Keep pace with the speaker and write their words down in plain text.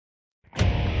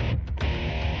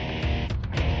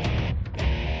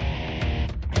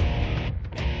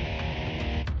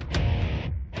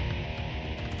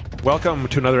Welcome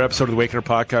to another episode of the Awakener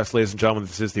podcast, ladies and gentlemen.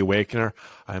 This is the Awakener.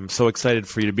 I'm so excited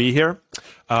for you to be here.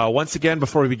 Once again,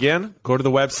 before we begin, go to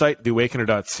the website,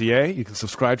 theawakener.ca. You can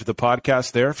subscribe to the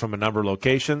podcast there from a number of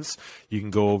locations. You can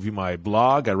go view my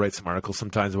blog. I write some articles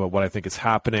sometimes about what I think is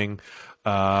happening.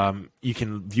 You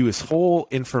can view this whole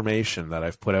information that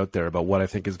I've put out there about what I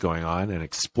think is going on and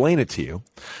explain it to you.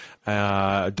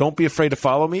 Don't be afraid to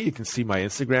follow me. You can see my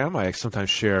Instagram. I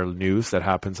sometimes share news that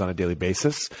happens on a daily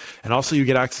basis. And also you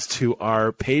get access to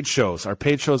our paid shows. Our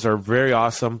paid shows are very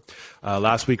awesome.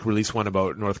 Last week we released one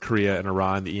about North Korea and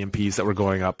Iran, the EMPs that were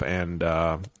going up. And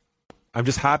I'm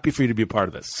just happy for you to be a part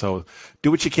of this. So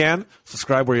do what you can.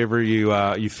 Subscribe wherever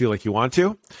you feel like you want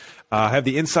to. I have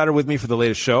the insider with me for the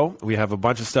latest show. We have a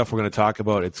bunch of stuff we're going to talk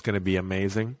about. It's going to be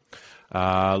amazing.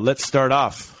 Let's start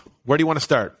off. Where do you want to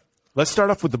start? Let's start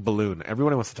off with the balloon.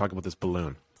 Everyone wants to talk about this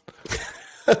balloon.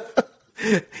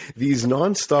 These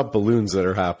nonstop balloons that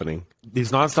are happening.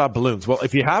 These nonstop balloons. Well,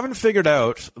 if you haven't figured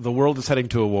out, the world is heading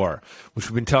to a war, which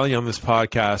we've been telling you on this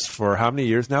podcast for how many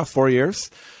years now? 4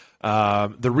 years.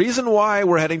 The reason why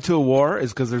we're heading to a war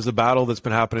is because there's a battle that's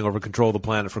been happening over control of the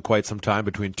planet for quite some time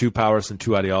between two powers and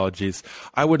two ideologies.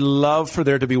 I would love for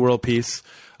there to be world peace.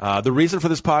 The reason for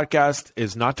this podcast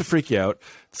is not to freak you out.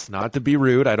 It's not to be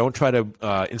rude. I don't try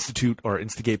to institute or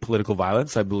instigate political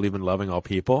violence. I believe in loving all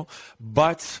people.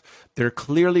 But there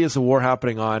clearly is a war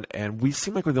happening on, and we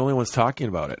seem like we're the only ones talking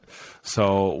about it.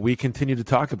 So we continue to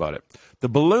talk about it. The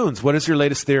balloons, what is your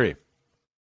latest theory?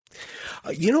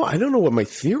 I don't know what my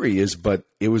theory is, but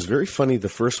it was very funny, the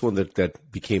first one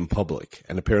that became public.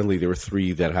 And apparently there were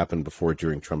three that happened before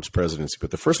during Trump's presidency.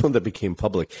 But the first one that became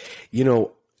public,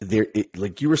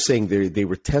 like you were saying, they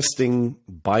were testing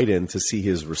Biden to see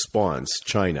his response.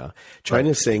 China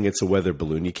is saying it's a weather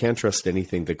balloon. You can't trust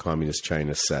anything that communist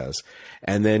China says.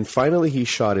 And then finally he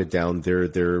shot it down.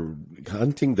 They're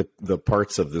hunting the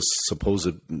parts of this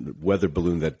supposed weather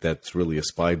balloon that's really a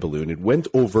spy balloon. It went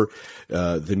over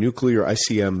the nuclear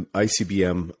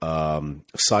ICBM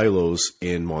silos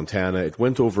in Montana. It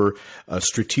went over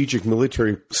strategic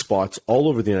military spots all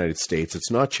over the United States. It's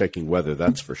not checking weather,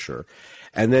 that's for sure.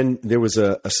 And then there was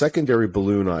a secondary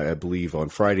balloon, I believe, on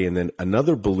Friday, and then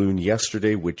another balloon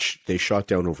yesterday, which they shot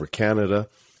down over Canada.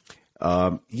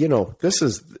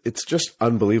 It's just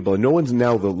unbelievable. And no one's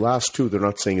now, the last two, they're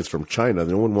not saying it's from China.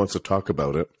 No one wants to talk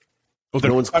about it. Well,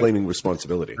 no one's claiming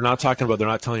responsibility. They're not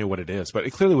telling you what it is, but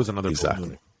it clearly was another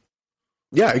balloon.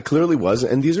 Yeah, it clearly was.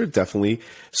 And these are definitely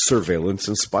surveillance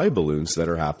and spy balloons that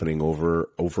are happening over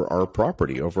our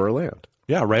property, over our land.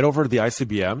 Yeah, right over the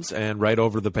ICBMs and right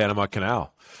over the Panama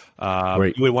Canal.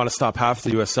 Right. You would want to stop half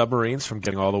the U.S. submarines from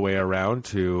getting all the way around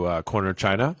to corner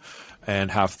China and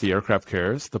half the aircraft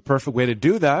carriers. The perfect way to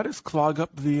do that is clog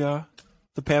up the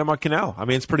Panama Canal. I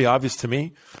mean, it's pretty obvious to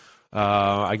me.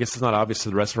 I guess it's not obvious to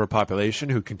the rest of our population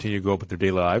who continue to go up with their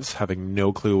daily lives, having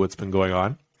no clue what's been going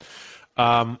on.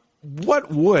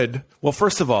 Well,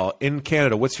 first of all, in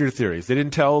Canada, what's your theories? They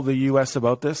didn't tell the U.S.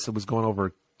 about this. It was going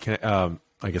over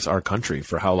our country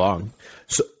for how long?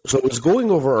 So it was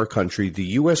going over our country. The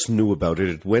U.S. knew about it.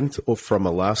 It went from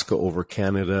Alaska over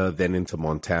Canada, then into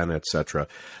Montana, etc.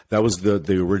 That was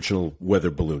the original weather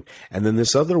balloon. And then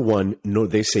this other one,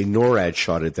 they say NORAD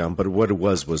shot it down, but what it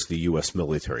was the U.S.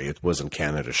 military. It wasn't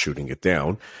Canada shooting it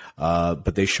down,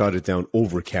 but they shot it down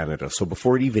over Canada. So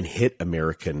before it even hit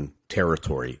American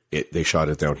territory, they shot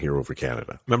it down here over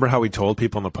Canada. Remember how we told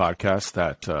people on the podcast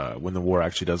that when the war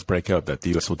actually does break out, that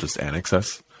the U.S. will just annex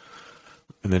us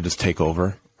and then just take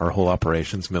over our whole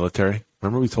operations, military?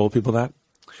 Remember we told people that?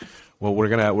 Well, we're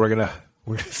gonna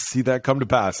see that come to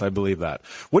pass. I believe that.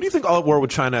 What do you think all war with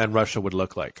China and Russia would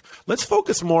look like? Let's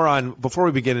focus more on, before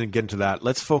we begin and get into that,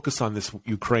 let's focus on this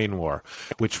Ukraine war,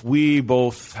 which we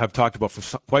both have talked about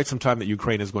for quite some time that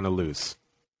Ukraine is going to lose.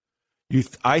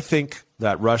 I think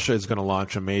that Russia is going to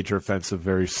launch a major offensive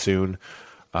very soon.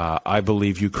 I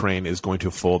believe Ukraine is going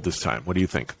to fold this time. What do you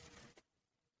think?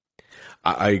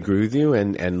 I agree with you,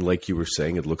 and like you were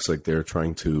saying, it looks like they're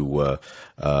trying to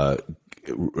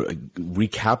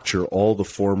recapture all the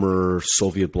former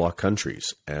Soviet bloc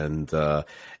countries, and so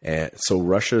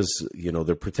Russia's,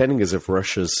 they're pretending as if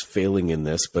Russia's failing in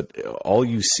this, but all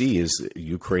you see is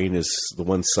Ukraine is the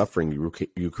one suffering.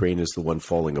 Ukraine is the one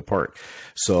falling apart.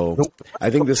 So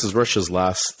I think this is Russia's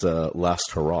last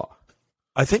hurrah.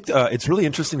 I think it's really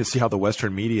interesting to see how the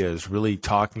Western media is really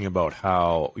talking about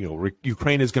how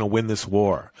Ukraine is going to win this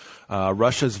war.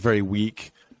 Russia is very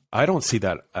weak. I don't see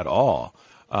that at all.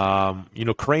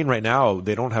 Ukraine right now,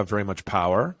 they don't have very much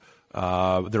power.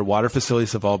 Their water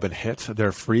facilities have all been hit.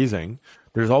 They're freezing.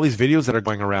 There's all these videos that are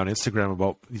going around Instagram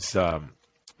about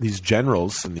these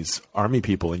generals and these army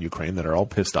people in Ukraine that are all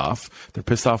pissed off. They're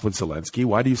pissed off with Zelensky.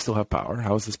 Why do you still have power?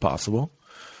 How is this possible?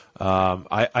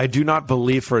 I do not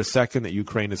believe for a second that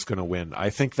Ukraine is going to win.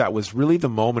 I think that was really the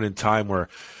moment in time where,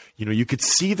 you could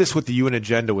see this what the UN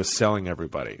agenda was selling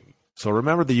everybody. So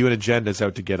remember, the UN agenda is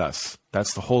out to get us.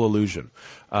 That's the whole illusion.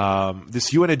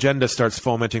 This UN agenda starts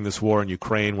fomenting this war in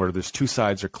Ukraine where there's two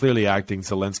sides are clearly acting,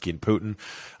 Zelensky and Putin,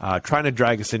 trying to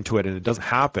drag us into it, and it doesn't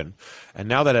happen. And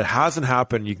now that it hasn't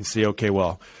happened, you can see, okay,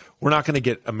 well, we're not going to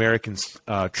get American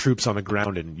troops on the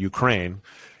ground in Ukraine.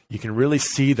 You can really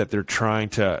see that they're trying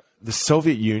to – the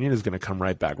Soviet Union is going to come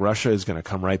right back. Russia is going to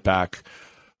come right back.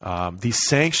 These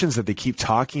sanctions that they keep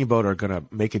talking about are going to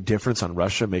make a difference on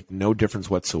Russia, make no difference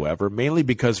whatsoever, mainly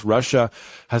because Russia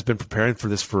has been preparing for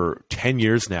this for 10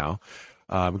 years now,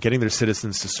 getting their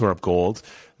citizens to store up gold.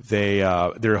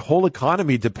 Their whole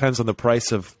economy depends on the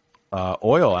price of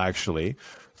oil, actually.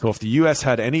 So if the U.S.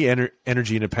 had any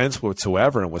energy independence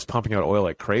whatsoever and was pumping out oil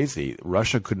like crazy,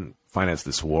 Russia couldn't finance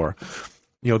this war.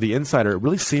 The insider, it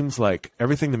really seems like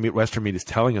everything the Western media is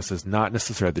telling us is not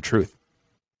necessarily the truth.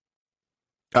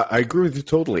 I agree with you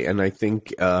totally, and I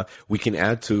think we can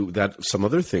add to that some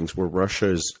other things where Russia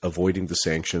is avoiding the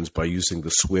sanctions by using the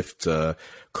SWIFT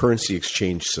currency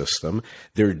exchange system.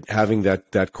 They're having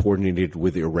that coordinated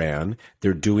with Iran.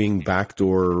 They're doing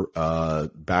backdoor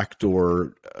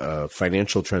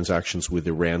financial transactions with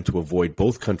Iran to avoid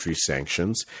both countries'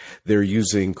 sanctions. They're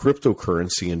using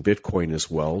cryptocurrency and Bitcoin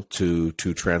as well to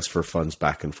transfer funds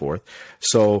back and forth.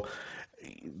 So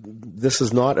this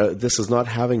is not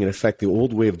having an effect. The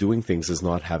old way of doing things is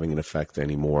not having an effect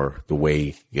anymore. The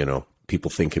way people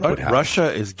think it would have.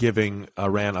 Russia is giving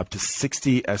Iran up to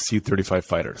 60 Su-35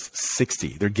 fighters.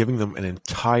 60. They're giving them an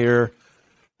entire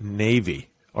navy,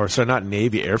 not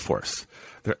navy, Air Force.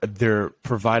 They're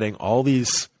providing all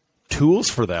these tools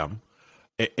for them,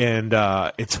 and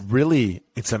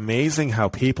it's amazing how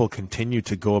people continue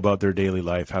to go about their daily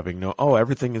life having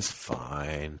everything is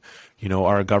fine.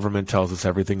 Our government tells us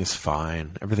everything is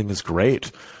fine. Everything is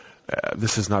great.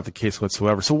 This is not the case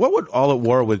whatsoever. So what would all at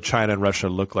war with China and Russia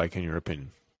look like in your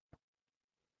opinion?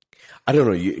 I don't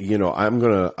know. I'm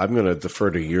gonna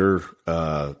defer to your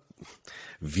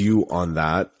view on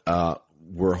that.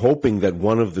 We're hoping that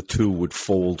one of the two would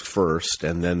fold first,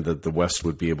 and then the West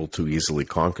would be able to easily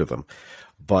conquer them.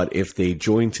 But if they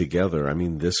join together,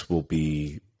 this will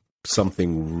be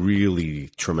something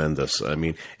really tremendous.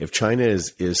 If China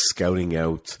is scouting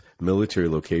out military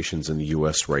locations in the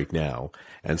U.S. right now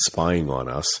and spying on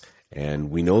us,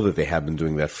 and we know that they have been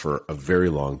doing that for a very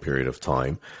long period of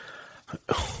time,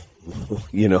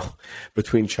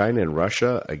 between China and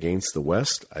Russia against the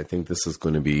West, I think this is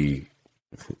going to be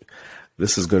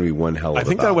one hell of a battle. I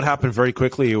think that would happen very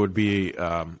quickly. It would be,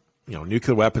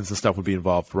 nuclear weapons and stuff would be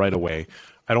involved right away.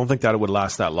 I don't think that it would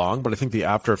last that long, but I think the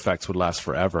after effects would last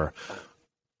forever.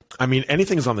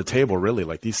 Anything's on the table, really.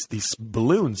 Like these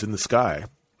balloons in the sky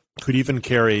could even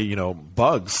carry,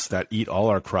 bugs that eat all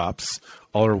our crops,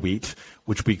 all our wheat,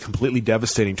 which would be completely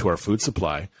devastating to our food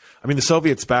supply. The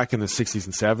Soviets back in the 60s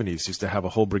and 70s used to have a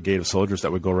whole brigade of soldiers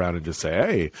that would go around and just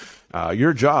say, hey,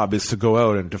 your job is to go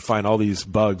out and to find all these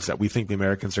bugs that we think the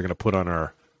Americans are going to put on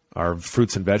our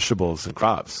fruits and vegetables and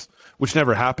crops, which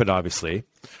never happened, obviously.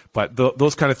 But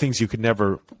those kind of things you could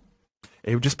never –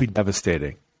 it would just be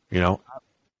devastating,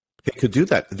 They could do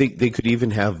that. They could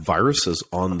even have viruses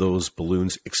on those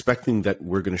balloons, expecting that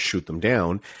we're going to shoot them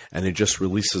down, and it just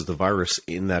releases the virus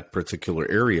in that particular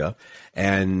area,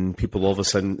 and people all of a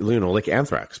sudden, like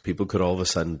anthrax, people could all of a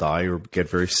sudden die or get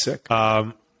very sick.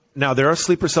 Now, there are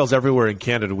sleeper cells everywhere in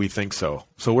Canada, we think so.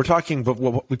 So we're talking –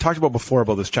 what we talked about before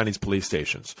about those Chinese police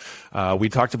stations. We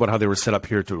talked about how they were set up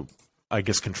here to –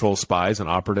 control spies and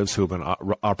operatives who have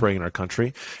been operating in our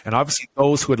country. And obviously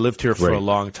those who had lived here for a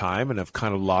long time and have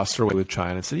kind of lost their way with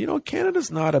China and said, Canada's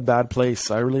not a bad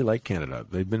place. I really like Canada.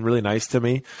 They've been really nice to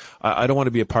me. I don't want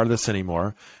to be a part of this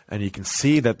anymore. And you can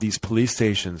see that these police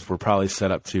stations were probably set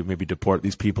up to maybe deport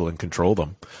these people and control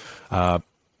them.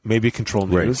 Maybe control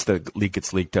news that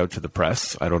gets leaked out to the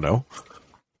press. I don't know.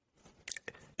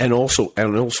 And also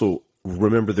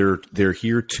remember, they're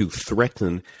here to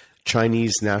threaten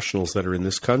Chinese nationals that are in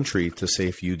this country to say,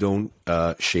 if you don't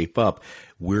shape up,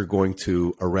 we're going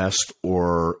to arrest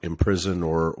or imprison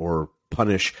or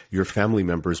punish your family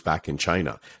members back in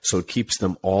China. So it keeps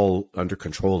them all under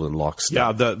control and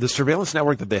lockstep. Yeah, the surveillance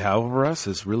network that they have over us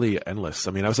is really endless.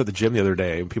 I was at the gym the other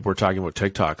day and people were talking about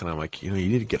TikTok, and I'm like, you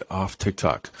need to get off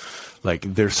TikTok. Like,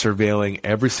 they're surveilling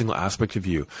every single aspect of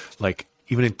you. Like,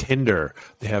 even in Tinder,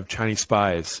 they have Chinese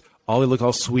spies. They look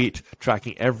all sweet,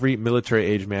 tracking every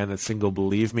military-age man that's single.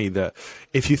 Believe me, that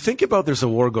if you think about there's a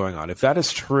war going on, if that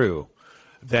is true,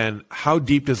 then how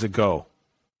deep does it go?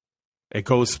 It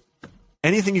goes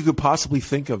anything you could possibly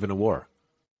think of in a war.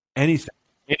 Anything.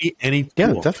 Any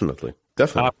tool. Yeah, definitely.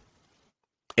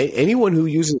 Anyone who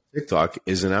uses TikTok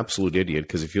is an absolute idiot,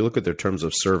 because if you look at their terms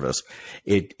of service,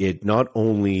 it not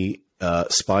only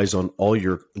spies on all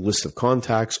your list of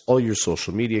contacts, all your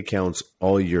social media accounts,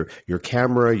 all your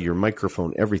camera, your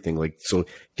microphone, everything. Like, so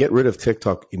get rid of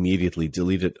TikTok immediately,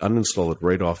 delete it, uninstall it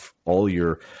right off all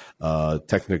your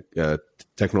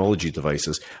technology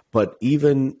devices. But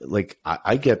even like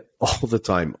I get all the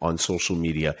time on social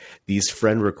media these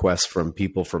friend requests from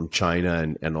people from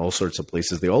China and all sorts of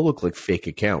places. They all look like fake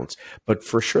accounts, but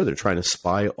for sure they're trying to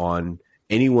spy on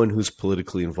anyone who's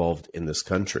politically involved in this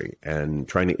country and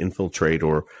trying to infiltrate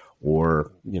or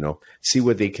see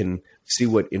what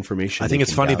information. I think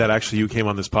it's funny that actually you came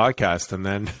on this podcast and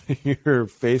then your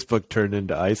Facebook turned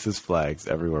into ISIS flags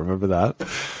everywhere. Remember that?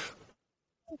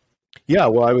 Yeah,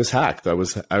 well, I was hacked.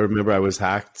 I remember I was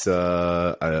hacked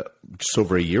just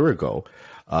over a year ago,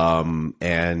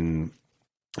 and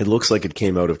it looks like it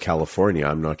came out of California.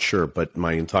 I'm not sure, but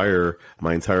my entire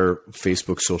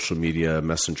Facebook, social media,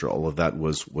 Messenger, all of that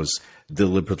was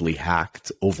deliberately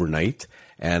hacked overnight.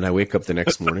 And I wake up the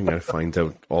next morning and I find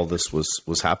out all this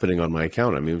was happening on my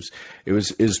account. I mean, it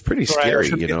was pretty scary,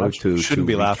 to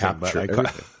be laughing, but I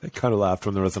kind of laughed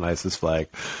when there was an ISIS flag.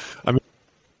 I mean.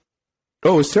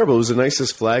 Oh, it was terrible. It was an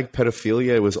ISIS flag,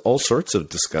 pedophilia. It was all sorts of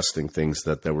disgusting things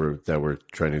that were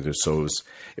trying to do. So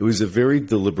it was a very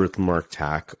deliberate marked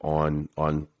hack on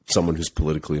someone who's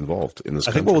politically involved in this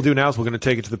country. I think what we'll do now is we're going to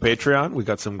take it to the Patreon. We've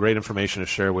got some great information to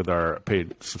share with our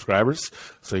paid subscribers.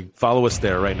 So follow us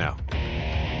there right now.